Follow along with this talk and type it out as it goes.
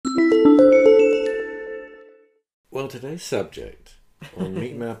Well, today's subject on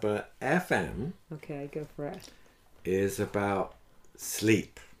Meet Mapper FM Okay, go for it. is about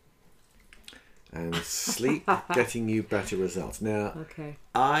sleep. And sleep getting you better results. Now, Okay.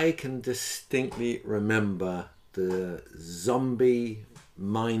 I can distinctly remember the zombie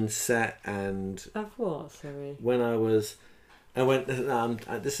mindset and Of what, sorry? when I was...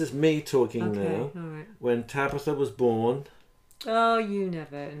 this is me talking Okay, now. all right. When Tabitha was born Oh, you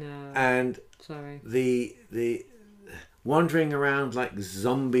never know. and Sorry. the wandering around like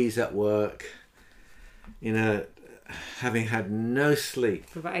zombies at work, you know, having had no sleep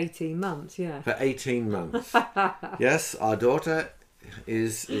For about 18 months, yeah. for 18 months. Yes, our daughter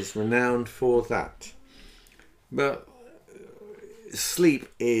is renowned for that. But sleep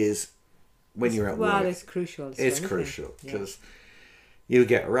is when you're at work. Well, it's crucial. It's crucial because you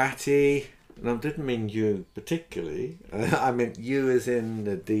get ratty. And I didn't mean you particularly. I meant you as in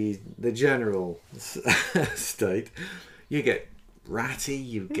the general state. You get ratty.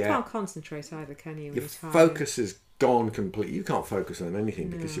 You can't concentrate either, can you? When your you're tired? focus is gone completely. You can't focus on anything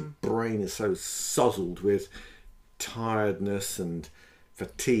because your brain is so sozzled with tiredness and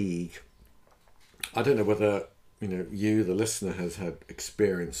fatigue. I don't know whether you, the listener, has had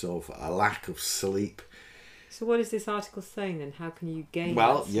experience of a lack of sleep. So what is this article saying then? How can you gain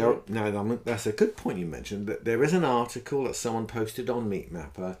Well, that sleep? that's a good point you mentioned. That there is an article that someone posted on Meet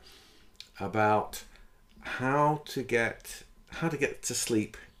Mapper about how to get to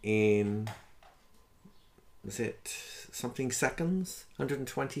sleep in, was it something seconds,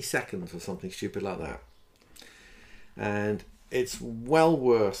 120 seconds or something stupid like that. And it's well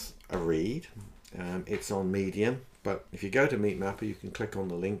worth a read. It's on Medium, but if you go to Meet Mapper, you can click on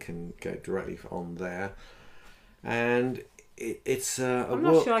the link and go directly on there. And it's I'm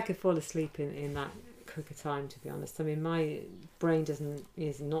not sure I could fall asleep in that quick a time, to be honest. I mean, my brain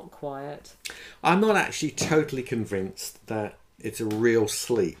is not quiet. I'm not actually totally convinced that it's a real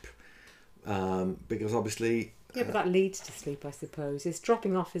sleep, because obviously... Yeah, but that leads to sleep, I suppose. It's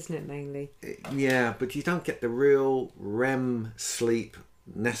dropping off, isn't it, mainly? Yeah, but you don't get the real REM sleep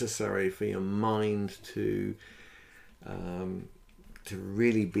necessary for your mind to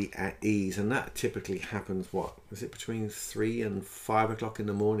really be at ease, and that typically happens, between 3 and 5 o'clock in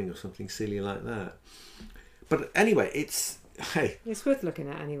the morning or something silly like that. But anyway, it's worth looking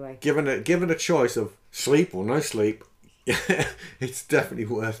at anyway. Given a choice of sleep or no sleep, it's definitely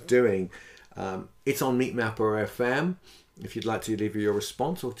worth doing. It's on Meet Mapper FM. If you'd like to leave your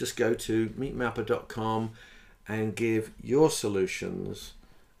response, or just go to meetmapper.com and give your solutions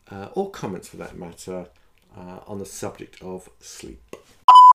or comments for that matter on the subject of sleep.